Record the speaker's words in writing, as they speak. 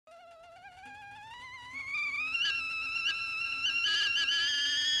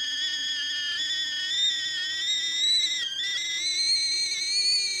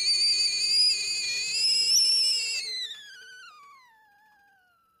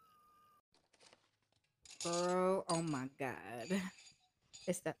Girl, oh my God.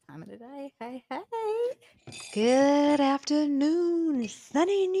 It's that time of the day. Hey, hey. Good afternoon,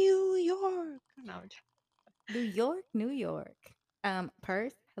 sunny New York. No, New York, New York.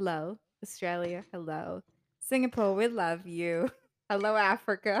 Perth, hello. Australia, hello. Singapore, we love you. Hello,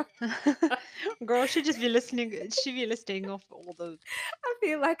 Africa. girl, should just be listening. Should be listening off all the. I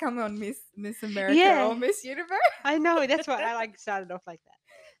feel like I'm on Miss America or Yeah, Miss Universe. I know. That's why I like started off like that.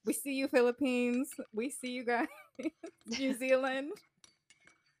 We see you, Philippines. We see you guys. New Zealand.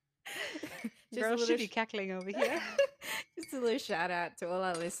 Just a Girl, little should be cackling over here. just a little shout out to all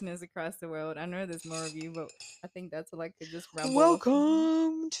our listeners across the world. I know there's more of you, but I think that's like to just rumble off.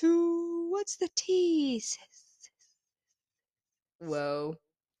 Welcome to what's the tea? Whoa.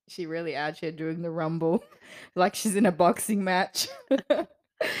 She really out here doing the rumble like she's in a boxing match.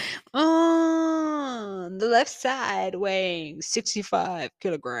 On the left side, weighing 65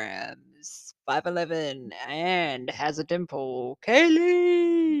 kilograms, 5'11", and has a dimple.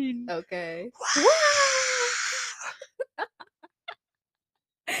 Kayleen! Okay. Wow! Woo!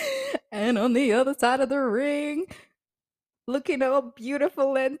 And on the other side of the ring, looking all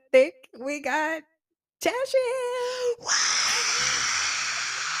beautiful and thick, we got Tashi.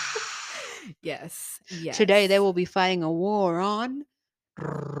 Yes, Today they yes. will be fighting a war on.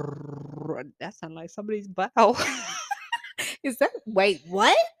 That sounds like somebody's butthole. Is that wait,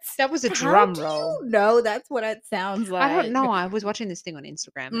 what? That was a How drum do roll. you know that's what it sounds I don't like? know. I was watching this thing on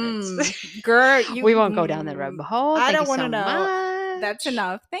Instagram and it's. Mm, girl, you We won't go down that rabbit hole. I Thank you don't want to so know. That's much.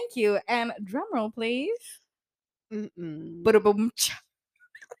 enough. Thank you. And drum roll, please. Mm-mm. Ba-da-boom.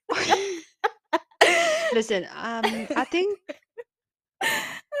 Listen, I think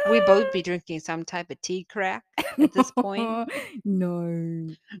we both be drinking some type of tea crack at this point. No.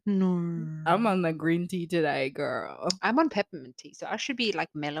 I'm No. on the green tea today, girl. I'm on peppermint tea, so I should be like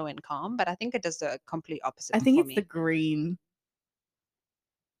mellow and calm, but I think it does the complete opposite I think for it's the me. green.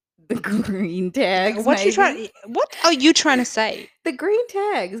 The green tags, What you maybe. trying? What are you trying to say? The green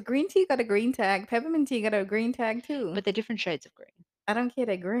tags. Green tea got a green tag. Peppermint tea got a green tag too. But they're different shades of green. I don't care.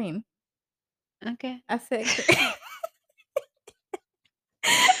 They're green. Okay. I said green. All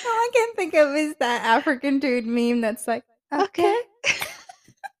I can think of is that African dude meme that's like, Okay.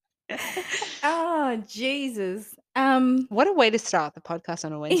 okay. Oh, Jesus. What a way to start the podcast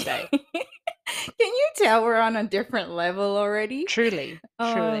on a Wednesday. Can you tell we're on a different level already? Truly,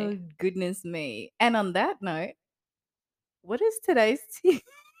 Oh, truly. goodness me. And on that note, what is today's tea?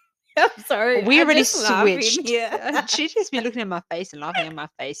 I'm sorry. We I already just laughing switched. here. She just be looking at my face and laughing at my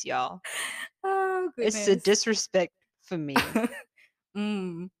face, y'all. Oh, It's a goodness. disrespect for me.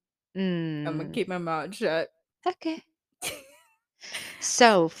 Mm, I'm gonna Mm. keep my mouth shut. Okay.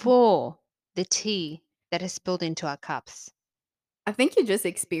 So for the tea that is spilled into our cups, I think you just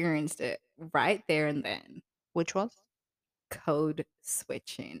experienced it right there and then. which was? Code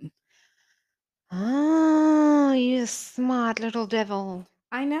switching. Oh, you smart little devil.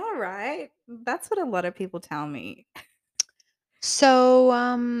 I know, right? That's what a lot of people tell me. So,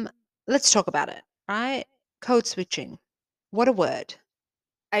 let's talk about it, right? Code switching. What a word.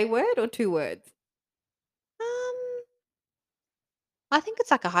 A word or two words? Um, I think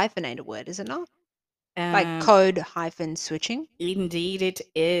it's like a hyphenated word, is it not? Like Um, code hyphen switching. Indeed it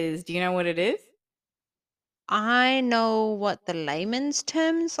is. Do you know what it is? I know what the layman's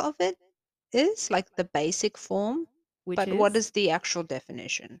terms of it is, like the basic form, Which but what is? is the actual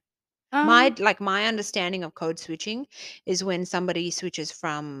definition? Um, My understanding of code switching is when somebody switches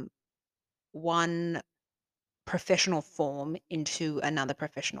from one professional form into another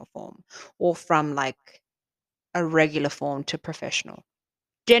professional form, or from like a regular form to professional.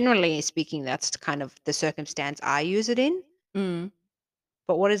 Generally speaking, that's kind of the circumstance I use it in. mm,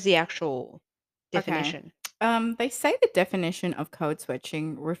 But what is the actual okay. definition? They say the definition of code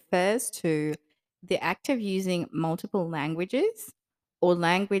switching refers to the act of using multiple languages or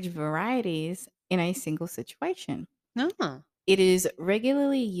language varieties in a single situation. Ah, It is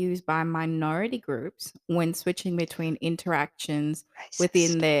regularly used by minority groups when switching between interactions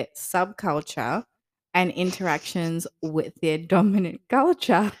within racist. their subculture and interactions with their dominant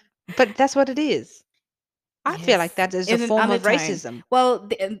culture. But that's what it is. I feel like Yes, that is a in an form of undertone. racism. Well,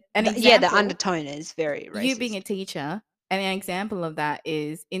 an Yeah, the example, undertone is very you being a racist. teacher, and an example of that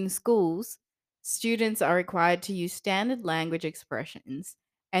is in schools, students are required to use standard language expressions,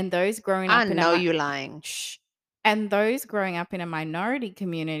 and those growing I up in a know you're lying. Shh. And those growing up in a minority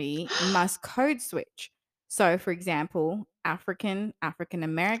community must code switch. So, for example, African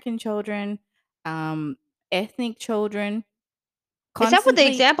American children, um, ethnic children, Is that what the Constantly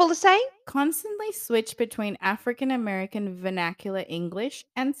example is saying? constantly switch between African American vernacular English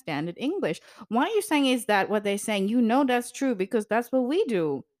and standard English. What are you saying is that what they're saying? You know that's true because that's what we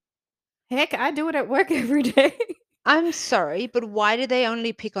do. Heck, I do it at work every day. I'm sorry, but why do they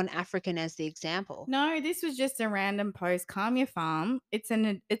only pick on African as the example? No, this was just a random post. Calm your farm. It's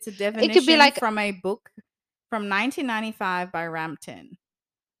a It could be definition like, from a book from 1995 by Rampton.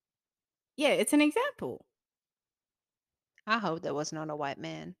 Yeah, it's an example. I hope that was not a white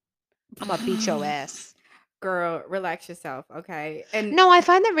man. Imma beat your ass. Girl, relax yourself, okay? And No, I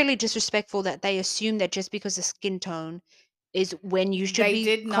find that really disrespectful that they assume that just because of skin tone is when you should they be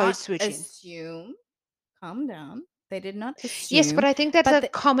did code not switching. assume. Calm down. They did not Yes, but assume, I think that's but a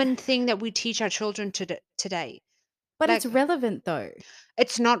common thing that we teach our children today. it's Like, relevant though.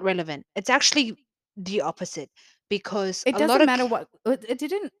 it's not relevant. It's actually the opposite because It a lot doesn't of matter what it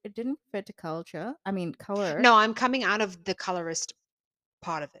didn't refer to culture. I mean, color, no, I'm coming out of the colorist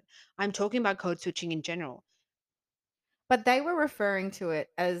part of it. I'm talking about code switching in general. but they were referring to it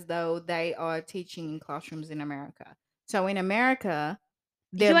as though they are teaching in classrooms in America. So in America,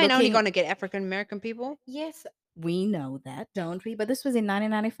 they're You ain't only looking. gonna get African American people. Yes, we know that, don't we? But this was in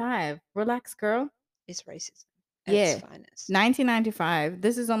 1995. Relax, girl. It's racism at its Yeah. finest. 1995.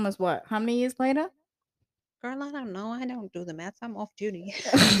 This is almost what? How many years later? Girl, I don't know. I don't do the math. I'm off duty.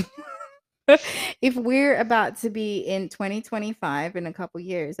 If we're about to be in 2025 in a couple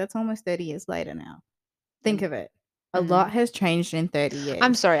years, that's almost 30 years later now. Think Mm, of it. A lot mhm. has changed in 30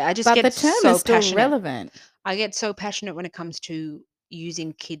 I'm years, sorry. I just but the get term is so still passionate. relevant. I get so passionate when it comes to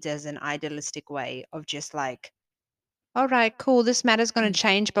using kids as an idealistic way of just like, all right, cool, this matter's going to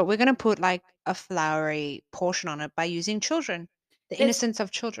change, but we're going to put like a flowery portion on it by using children, the There's innocence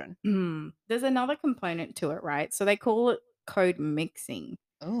of children. there's another component to it, right? So they call it code mixing.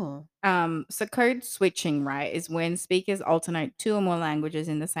 Oh. So code switching, right, is when speakers alternate two or more languages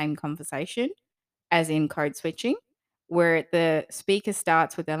in the same conversation, as in code switching, where the speaker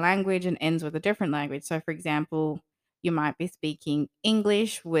starts with a language and ends with a different language. So, for example, you might be speaking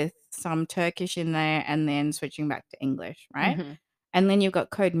English with some Turkish in there and then switching back to English, right? Hmm. And then you've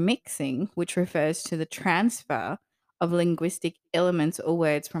got code mixing, which refers to the transfer of linguistic elements or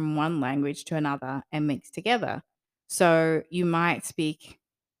words from one language to another and mixed together. So you might speak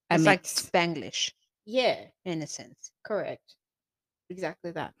a It's like mix. Spanglish Yeah, in a sense. correct.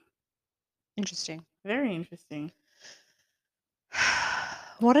 Exactly that. Interesting. Very interesting.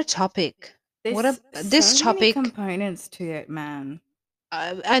 What a topic. What a There's so this many topic. components to it, man.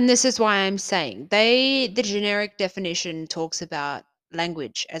 And this is why I'm saying the generic definition talks about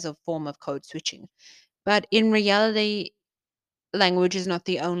language as a form of code switching. But in reality, language is not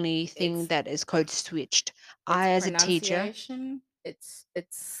the only thing It's that is code switched. it's I, as a teacher, pronunciation,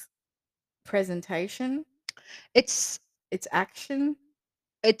 it's presentation, it's it's action.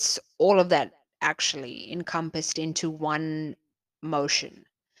 it's all of that actually encompassed into one motion.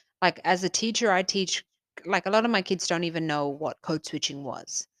 Like as a teacher, I teach like a lot of my kids don't even know what code switching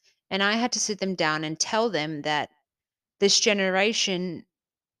was. And I had to sit them down and tell them that this generation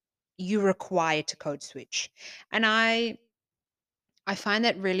you require to code switch. And I find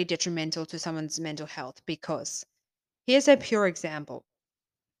that really detrimental to someone's mental health because here's a pure example,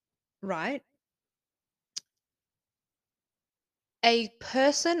 right? A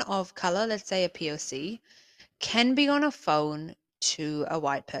person of color, let's say a POC, can be on a phone to a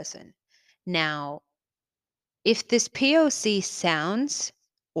white person. Now, if this POC sounds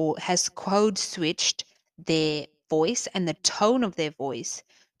or has code switched their voice and the tone of their voice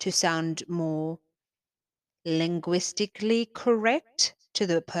to sound more linguistically correct to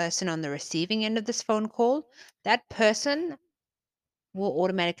the person on the receiving end of this phone call, that person will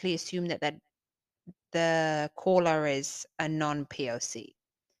automatically assume that the caller is a non-POC.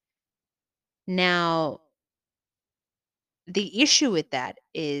 Now, the issue with that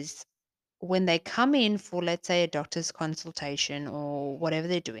is when they come in for, let's say, a doctor's consultation or whatever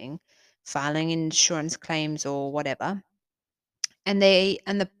they're doing, filing insurance claims or whatever, and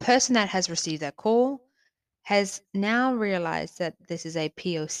the person that has received that call has now realized that this is a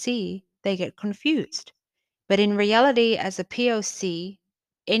POC, they get confused. But in reality, as a POC,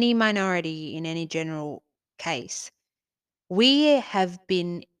 any minority in any general case, we have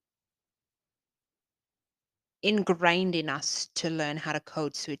been ingrained in us to learn how to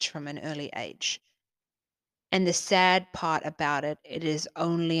code switch from an early age. And the sad part about it, it is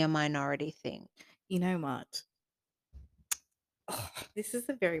only a minority thing. You know what? This is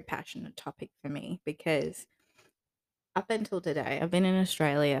a very passionate topic for me because up until today, I've been in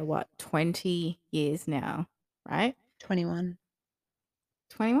Australia, what, 20 years now, right? 21.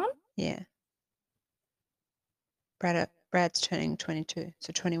 21? Yeah. Right up. Brad's turning 22,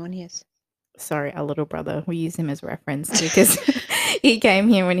 so 21 years. Sorry, our little brother. We use him as reference because he came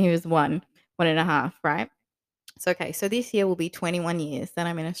here when he was 1.5, right? So, okay, so this year will be 21 years that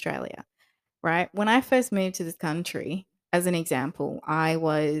I'm in Australia, right? When I first moved to this country, as an example, I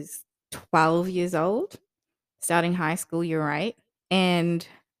was 12 years old, starting high school, you're right. And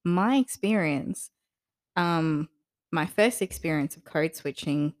my experience, um, my first experience of code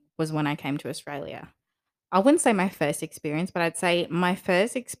switching was when I came to Australia. I wouldn't say my first experience, but I'd say my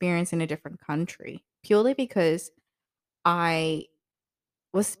first experience in a different country, purely because I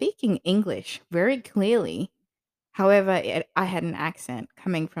was speaking English very clearly. However, I had an accent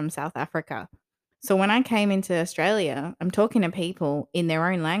coming from South Africa. So when I came into Australia, I'm talking to people in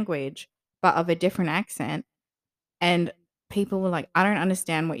their own language, but of a different accent. And people were like, I don't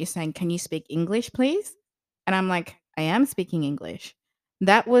understand what you're saying. Can you speak English, please? And I'm like, I am speaking English.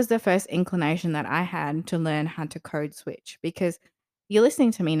 That was the first inclination that I had to learn how to code switch because you're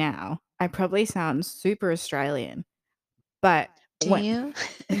listening to me now. I probably sound super Australian, but Do when you?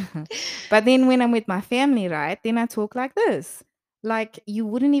 but then when I'm with my family, right, then I talk like this. Like you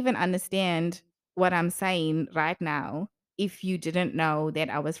wouldn't even understand what I'm saying right now if you didn't know that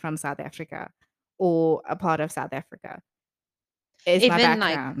I was from South Africa or a part of South Africa is my Even,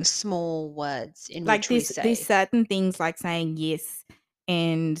 like, background. small words in Like which we these say. certain things like saying yes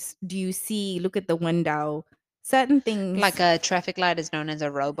and do you see, look at the window, certain Like things. a traffic light is known as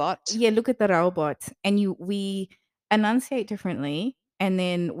a robot. Yeah, look at the robot. And we enunciate differently and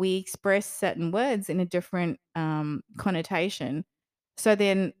then we express certain words in a different connotation. So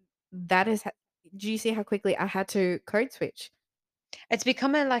then that is do you see how quickly I had to code switch? It's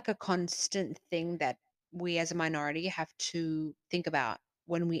become like a constant thing that we as a minority have to think about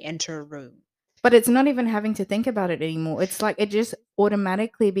when we enter a room. But it's not even having to think about it anymore. It's like it just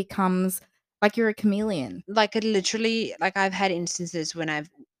automatically becomes like you're a chameleon. Like, it literally, like, I've had instances when I've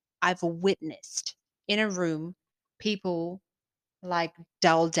witnessed in a room people, like,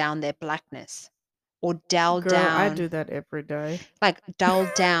 dull down their blackness or dull Girl, I down, do that every day. like, dull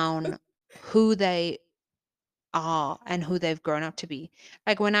down who they are and who they've grown up to be.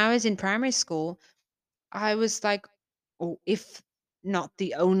 Like, when I was in primary school, I was like, or if not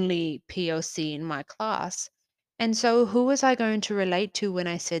the only POC in my class. And so who was I going to relate to when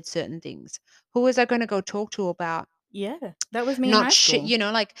I said certain things? Who was I going to go talk to about Yeah, that was me in not high shit,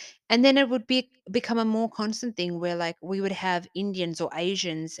 school. like, and then it would become a more constant thing where, like, we would have Indians or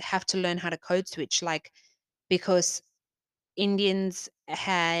Asians have to learn how to code switch, like, because Indians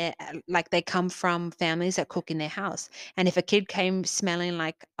like, they come from families that cook in their house. And if a kid came smelling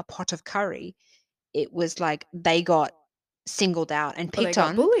like a pot of curry, it was like they got singled out and Or they picked got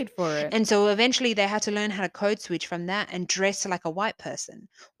on. bullied for it. And so eventually they had to learn how to code switch from that and dress like a white person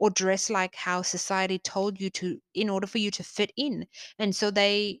or dress like how society told you to in order for you to fit in. And so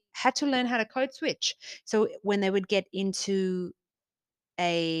they had to learn how to code switch. So when they would get into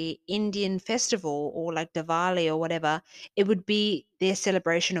a Indian festival or like Diwali or whatever, it would be their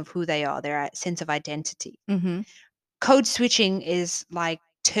celebration of who they are, their sense of identity. Mhm. Code switching is like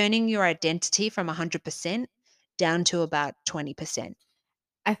turning your identity from 100% down to about 20%.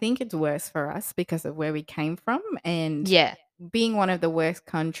 I think it's worse for us because of where we came from and Yeah. being one of the worst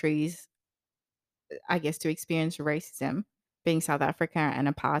countries, I guess, to experience racism, being South Africa and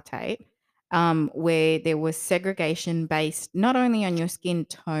apartheid, where there was segregation based not only on your skin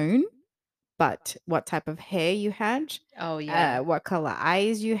tone, but what type of hair you had, Oh, yeah. what color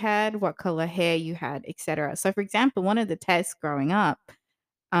eyes you had, what color hair you had, etc. So, for example, one of the tests growing up,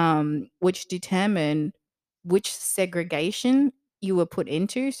 which determined which segregation you were put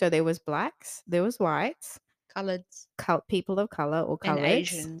into. So there was blacks, there was whites, Coloreds people of color or and coloreds,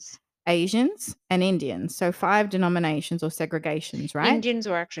 Asians. Asians, and Indians. So 5 denominations or segregations, right? Indians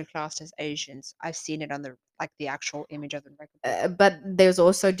were actually classed as Asians. I've seen it on the actual image of the record book. But there's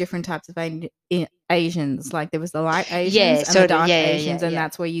also different types of Asians. Like there was the light Asians Yeah, and the sort of. dark Yeah, yeah, yeah, Asians, and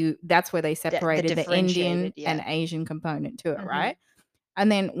yeah. that's where they The separated the Indian differentiated, and yeah. Asian component to it, Mhm. right?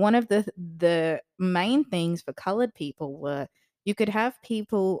 And then one of the main things for colored people were you could have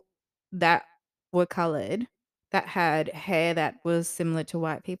people that were colored that had hair that was similar to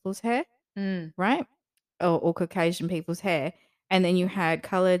white people's hair, Mm. right? Or Caucasian people's hair. And then you had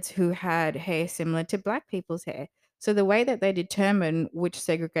coloreds who had hair similar to black people's hair. So the way that they determine which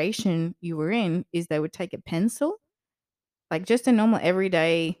segregation you were in is they would take a pencil, like just a normal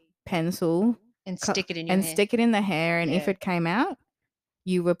everyday pencil, And stick it in your and hair. stick it in the hair. And if Yeah. it came out,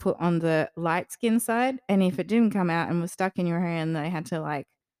 you were put on the light skin side, and if it didn't come out and was stuck in your hair and they had to, like,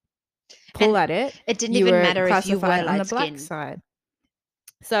 pull And at it, it didn't you even were matter if you classified were on the light black skinned. side.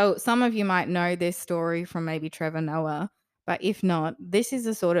 So, some of you might know this story from maybe Trevor Noah. But if not, this is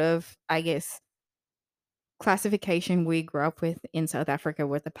a sort of, I guess, classification we grew up with in South Africa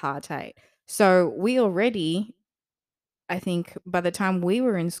with apartheid. So we already, I think by the time we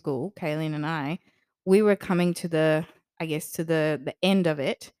were in school, Kaylin and I, we were coming to the, I guess, to the end of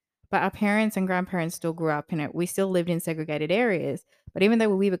it. But our parents and grandparents still grew up in it. We still lived in segregated areas. But even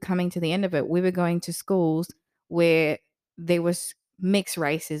though we were coming to the end of it, we were going to schools where there was mixed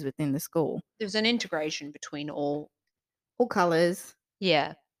races within the school, There's an integration between all. all colors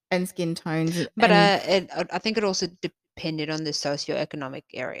Yeah. and skin tones, But, and I think it also depended on the socioeconomic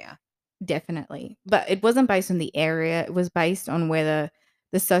area. definitely. But it wasn't based on the area, it was based on whether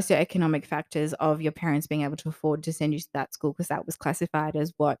the socioeconomic factors of your parents being able to afford to send you to that school, because that was classified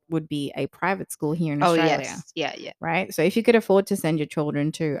as what would be a private school here in Oh, Australia, yes. Yeah, yeah. right? So if you could afford to send your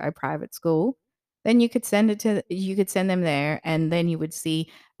children to a private school, then you could send them there, and then you would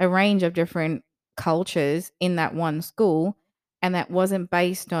see a range of different cultures in that one school, and that wasn't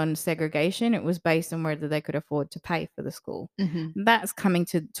based on segregation, it was based on whether they could afford to pay for the school. Mhm. That's coming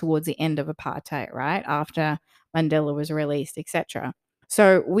towards the end of apartheid, right? After Mandela was released, etc.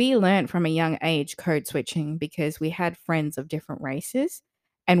 So we learned from a young age code switching because we had friends of different races,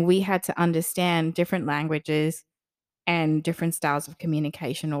 and we had to understand different languages and different styles of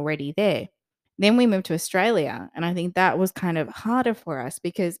communication already there. Then we moved to Australia, and I think that was kind of harder for us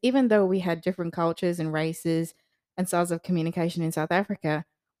because even though we had different cultures and races and styles of communication in South Africa,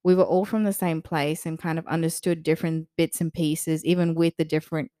 we were all from the same place and kind of understood different bits and pieces, even with the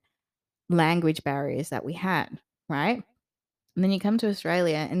different language barriers that we had, right? And then you come to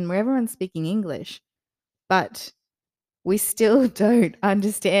Australia and where everyone's speaking English, but we still don't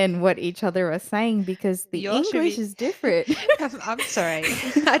understand what each other are saying because the Y'all should English be. is different. I'm sorry.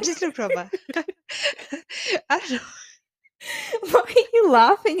 I just looked over. I don't know. Why are you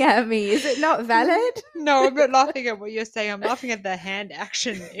laughing at me? Is it not valid? No, I'm not laughing at what you're saying. I'm laughing at the hand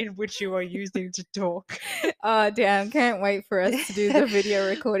action in which you are using to talk. Oh, damn. Can't wait for us to do the video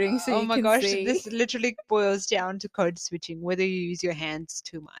recording so Oh you my can gosh, see. this literally boils down to code switching, whether you use your hands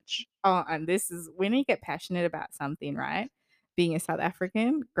too much. Oh, and this is when you get passionate about something, right? Being a South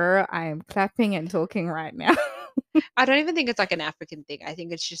African, girl, I am clapping and talking right now. I don't even think it's like an African thing. I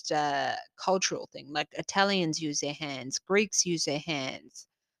think it's just a cultural thing. Like Italians use their hands, Greeks use their hands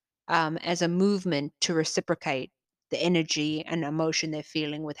as a movement to reciprocate the energy and emotion they're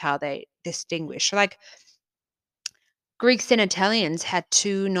feeling with how they distinguish. Like Greeks and Italians had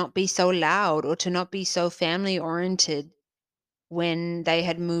to not be so loud or to not be so family oriented when they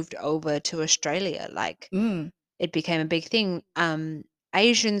had moved over to Australia. Like Mm, it became a big thing.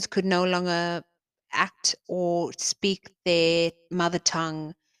 Asians could no longer act or speak their mother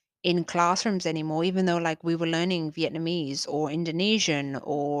tongue in classrooms anymore, even though like we were learning Vietnamese or Indonesian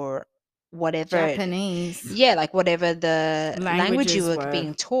or whatever. Japanese Yeah, like whatever the language you languages were were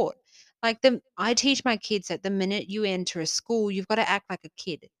being taught. Like I teach my kids that the minute you enter a school, you've got to act like a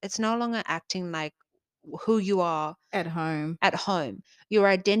kid. It's no longer acting like who you are at home. at home. Your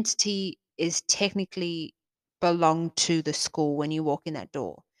identity is technically belong to the school when you walk in that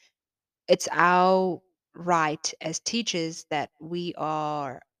door. It's our right as teachers that we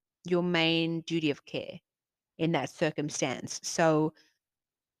are your main duty of care in that circumstance. So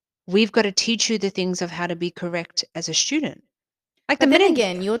we've got to teach you the things of how to be correct as a student. Like the But then minute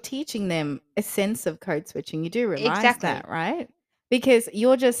again, you're teaching them a sense of code switching. You do realize that, exactly. right? Because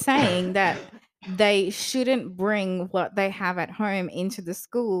you're just saying that they shouldn't bring what they have at home into the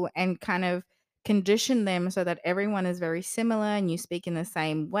school and kind of condition them so that everyone is very similar and you speak in the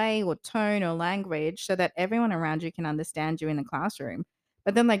same way or tone or language so that everyone around you can understand you in the classroom.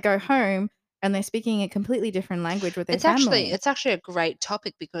 But then they go home and they're speaking a completely different language with their family. It's actually a great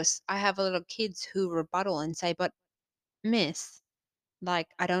topic because I have a lot of kids who rebuttal and say, "But miss, like,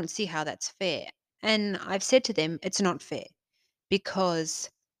 I don't see how that's fair." And I've said to them, it's not fair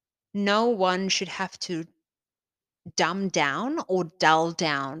because no one should have to dumb down or dull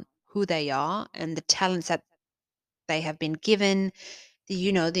down who they are and the talents that they have been given,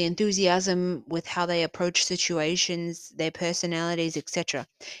 the enthusiasm with how they approach situations, their personalities, etc.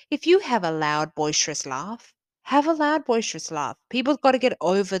 If you have a loud, boisterous laugh, have a loud, boisterous laugh. People got to get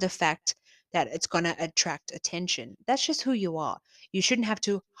over the fact that it's going to attract attention. That's just who you are. You shouldn't have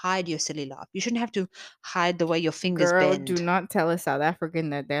to hide your silly laugh. You shouldn't have to hide the way your fingers Girl, do bend. not tell a South African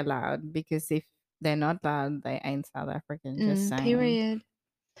that they're loud because if they're not loud, they ain't South African. Just saying. Period.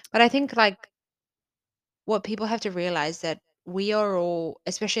 But I think like what people have to realize that we are all,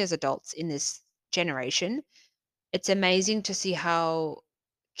 especially as adults in this generation, it's amazing to see how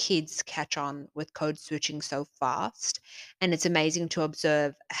kids catch on with code switching so fast. And it's amazing to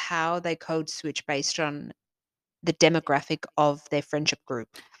observe how they code switch based on the demographic of their friendship group.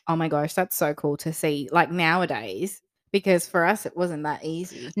 Oh my gosh, that's so cool to see, like, nowadays, because for us, it wasn't that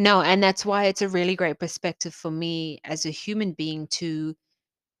easy. No, and that's why it's a really great perspective for me as a human being to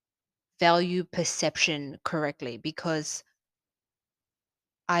value perception correctly, because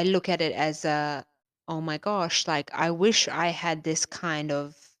I look at it as a, oh my gosh, like I wish I had this kind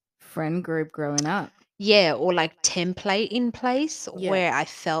of, Friend group growing up. yeah, or like template in place Yeah. where I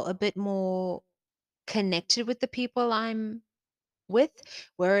felt a bit more connected with the people I'm with.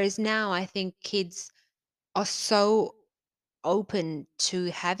 Whereas now I think kids are so open to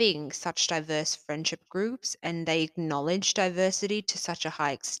having such diverse friendship groups, and they acknowledge diversity to such a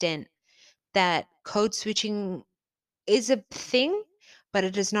high extent that code switching is a thing, but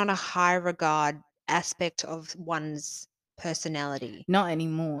it is not a high regard aspect of one's personality. Not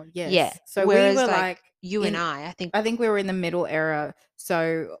anymore, Yeah. yes. So we Whereas were, like like, you and in I think, I think we were in the middle era.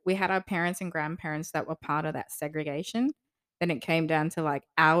 So we had our parents and grandparents that were part of that segregation. Then it came down to, like,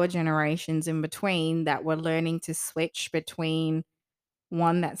 our generations in between that were learning to switch between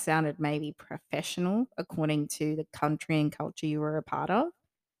one that sounded maybe professional according to the country and culture you were a part of,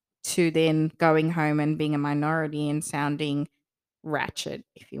 to then going home and being a minority and sounding ratchet,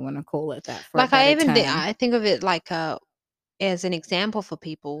 if you wanna call it that for a like I better even term. I think of it like as an example for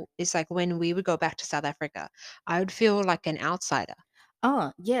people is like when we would go back to South Africa, I would feel like an outsider.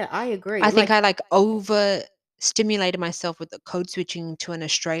 Oh, yeah, I I agree. think Like, I like over stimulated myself with the code switching to an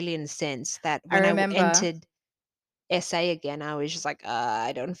Australian sense that I when remember entered SA again, I was just like,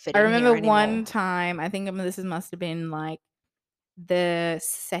 I don't fit I in here remember anymore. one time, I think, this must have been, like, the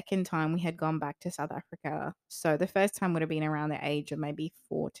second time we had gone back to South Africa. So the first time would have been around the age of maybe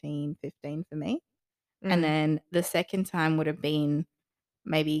 14, 15 for me, and Mm, then the second time would have been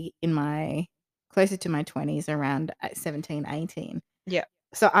maybe in my closer to my 20s, around, 17, 18. yeah,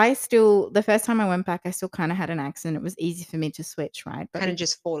 So I still the first time I went back, I still kinda had an accent. It was easy for me to switch, right? But kind of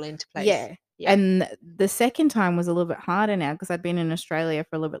just fall into place. yeah, Yeah. and the second time was a little bit harder now because 'cause I'd been in Australia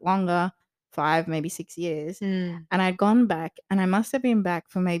for a little bit longer, 5, maybe 6 years, Mm. and I'd gone back, and I must have been back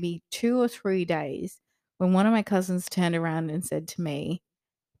for maybe 2 or 3 days when one of my cousins turned around and said to me,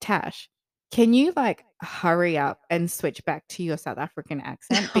 "Tash, can you, like, hurry up and switch back to your South African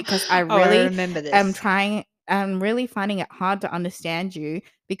accent? Because I Oh, I really remember am this. trying I'm really finding it hard to understand you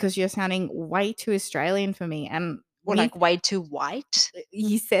because you're sounding way too Australian for me." And Or me like way too white.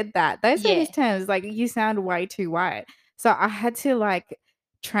 he said that. Those are his Yeah. terms, like, "You sound way too white." So I had to, like,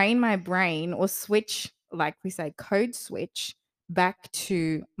 train my brain or switch, like we say, code switch back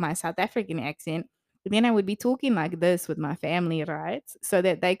to my South African accent. Then I would be talking like this with my family, right? So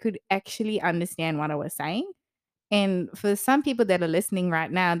that they could actually understand what I was saying. And for some people that are listening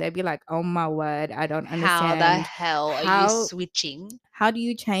right now, they'd be like, "Oh my word, I don't How the understand. hell are you How switching? how do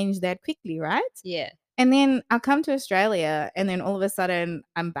you change that quickly?" Right? Yeah. And then I'll come to Australia, and then all of a sudden,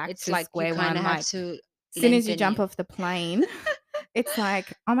 I'm back It's to like you square kind one, of have like, to soon as you lengthen jump it. off the plane, it's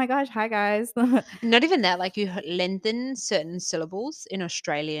like, "Oh my gosh, hi guys." Not even that, like you lengthen certain syllables in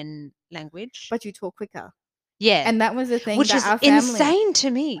Australian language. But you talk quicker. Yeah. And that was the thing Which that is our family insane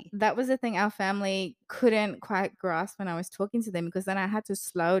to me. couldn't quite grasp when I was talking to them, because then I had to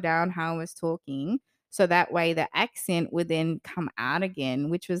slow down how I was talking, so that way the accent would then come out again,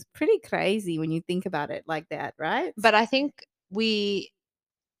 which was pretty crazy when you think about it like that, right? But I think we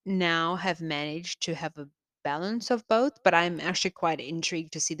now have managed to have a balance of both, but I'm actually quite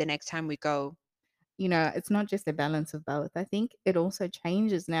intrigued to see the next time we go. It's not just a balance of both. I think it also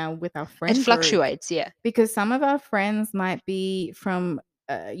changes now with our It friend group, fluctuates, yeah. because some of our friends might be from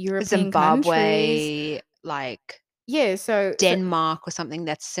European countries. Zimbabwe, like Yeah, so Denmark or something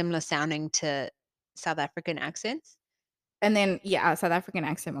that's similar sounding to South African accents. and then yeah, our South African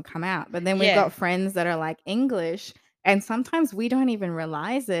accent will come out. But then we've Yeah. got friends that are like English, and sometimes we don't even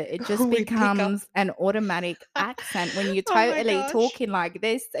realize it. It just We pick up. becomes an automatic accent when you're Oh my totally gosh. talking like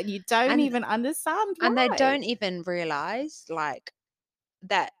this and you don't And even understand they why. don't even realize like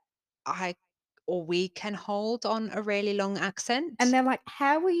that I or we can hold on a really long And accent. they're like,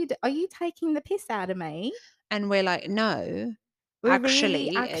 "How are you are you taking the piss out of me?" And we're like, no, We're really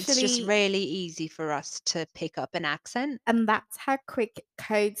actually, it's just actually really easy for us to pick up an accent. And that's how quick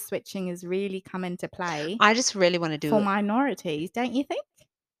code switching has really come into play I just really want to do for it. minorities, don't you think?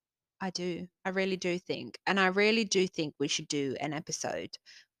 I do. I really do think. And I really do think we should do an episode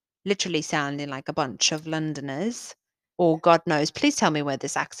literally sounding like a bunch of Londoners, or God knows, please tell me where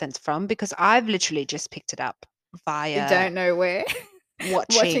this accent's from because I've literally just picked it up I via don't know where.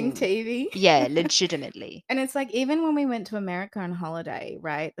 Watching watching. TV. Yeah, legitimately. And it's like, even when we went to America on holiday,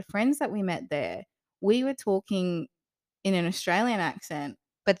 right? The friends that we met there, we were talking in an Australian accent.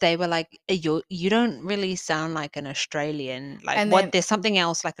 But they were like, You don't really sound like an Australian. Like, And what? then There's something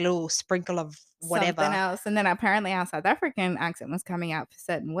else, like a little sprinkle of something whatever." else, and then apparently our South African accent was coming out for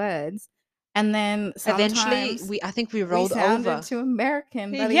certain words, and then Eventually, sometimes I think we we rolled sounded over. too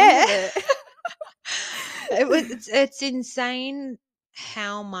American by the end Yeah. of it. It's insane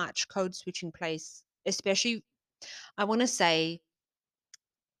how much code switching plays, especially, I wanna say,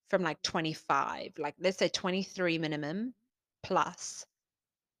 from, like, 25, like, let's say 23 minimum plus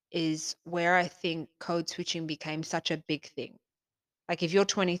is where I think code switching became such a big thing. Like, if you're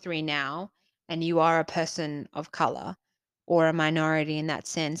 23 now and you are a person of color or a minority in that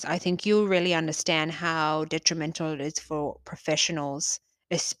sense, I think you'll really understand how detrimental it is for professionals,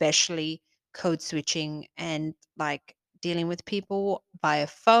 especially code switching and like dealing with people via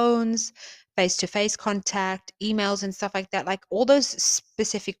phones, face to face contact, emails, and stuff like that. Like all those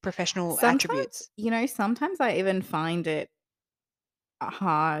specific professional Sometimes, attributes. sometimes I even find it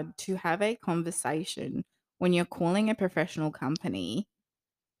hard to have a conversation when you're calling a professional company.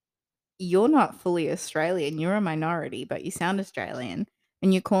 You're not fully Australian, you're a minority, but you sound Australian,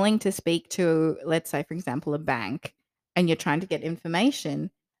 and you're calling to speak to, let's say, for example, a bank, and you're trying to get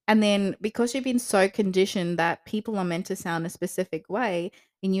information. And then because you've been so conditioned that people are meant to sound a specific way,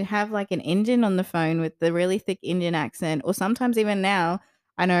 and you have like an Indian on the phone with the really thick Indian accent, or sometimes even now,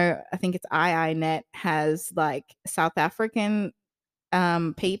 I think it's IINet has like South African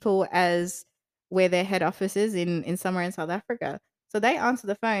people as where their head office is in somewhere in South Africa. So they answer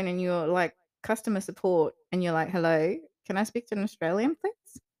the phone and you're like customer support and you're like, "Hello, can I speak to an Australian,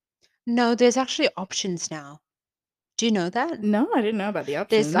 please?" No, there's actually options now. Do you know that? No, I didn't know about the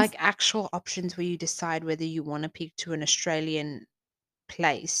There's options. like actual options where you decide whether you want to pick to an Australian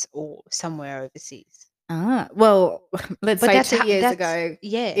place or somewhere overseas. Well, let's But say 2 years that's ago,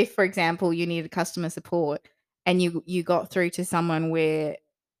 yeah. if, for example, you needed customer support and you got through to someone where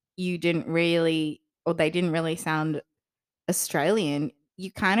you didn't really or they didn't really sound Australian,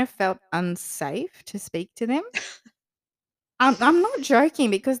 you kind of felt unsafe to speak to them. I'm not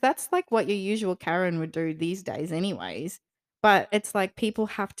joking because that's like what your usual Karen would do these days anyways. But it's like people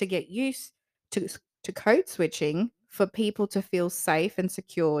have to get used to code switching for people to feel safe and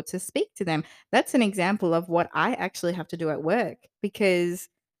secure to speak to them. That's an example of what I actually have to do at work because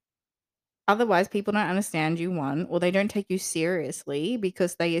otherwise people don't understand you, one, or they don't take you seriously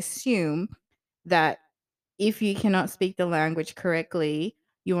because they assume that if you cannot speak the language correctly,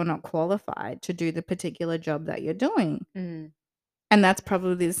 you are not qualified to do the particular job that you're doing. Mm. And that's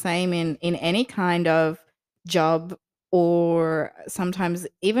probably the same in any kind of job or sometimes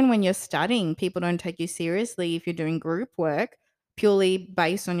even when you're studying, people don't take you seriously if you're doing group work purely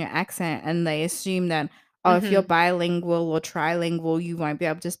based on your accent, and they assume that, "Oh, if you're Mhm. bilingual or trilingual, you won't be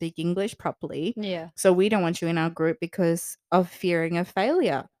able to speak English properly. Yeah. So we don't want you in our group because of fearing of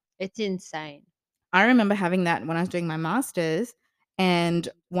failure." It's insane. I remember having that when I was doing my master's, and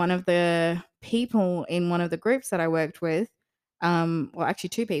one of the people in one of the groups that I worked with, well, actually,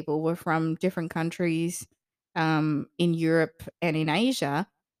 two people were from different countries in Europe and in Asia.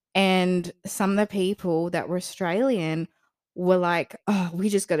 And some of the people that were Australian were like, "Oh, we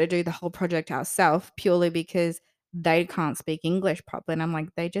just got to do the whole project ourselves purely because they can't speak English properly." And I'm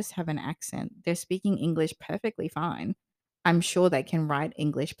like, they just have an accent. They're speaking English perfectly fine. I'm sure they can write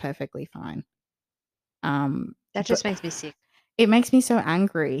English perfectly fine. That But just makes me sick. it makes me so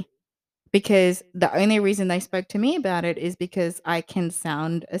angry because the only reason they spoke to me about it is because I can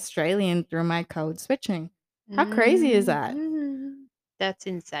sound Australian through my code switching. How crazy is that? Mhm. That's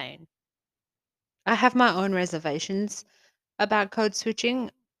insane. I have my own reservations about code switching,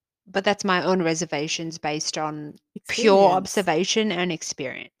 but that's my own reservations based on pure Experience. observation and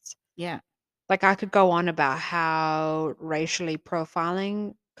experience. Yeah. Like, I could go on about how racially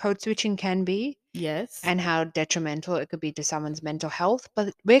profiling code switching can be Yes. and how detrimental it could be to someone's mental health,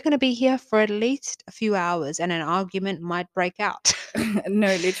 but we're gonna be here for at least a few hours and an argument might break out.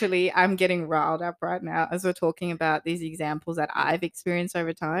 No, literally, I'm getting riled up right now as we're talking about these examples that I've experienced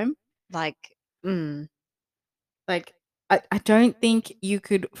over time. Like, mm, Like, I don't think you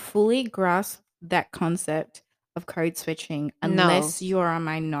could fully grasp that concept of code switching no, unless you're a you've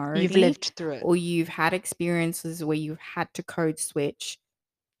minority lived through it. or you've had experiences where you've had to code switch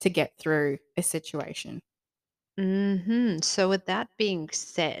to get through a situation. So with that being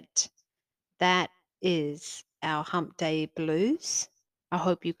said, that is our hump day blues. I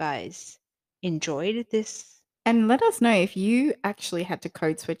hope you guys enjoyed this. And let us know if you actually had to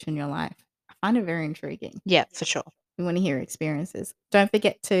code switch in your life. I find it very intriguing. Yeah, for sure. We want to hear experiences. Don't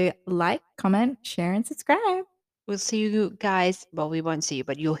forget to like, comment, share, and subscribe. We'll see you guys. Well, we won't see you,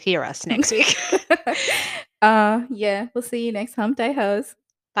 but you'll hear us next week. Yeah, we'll see you next hump day, hoes.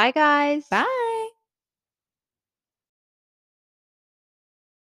 Bye, guys. Bye.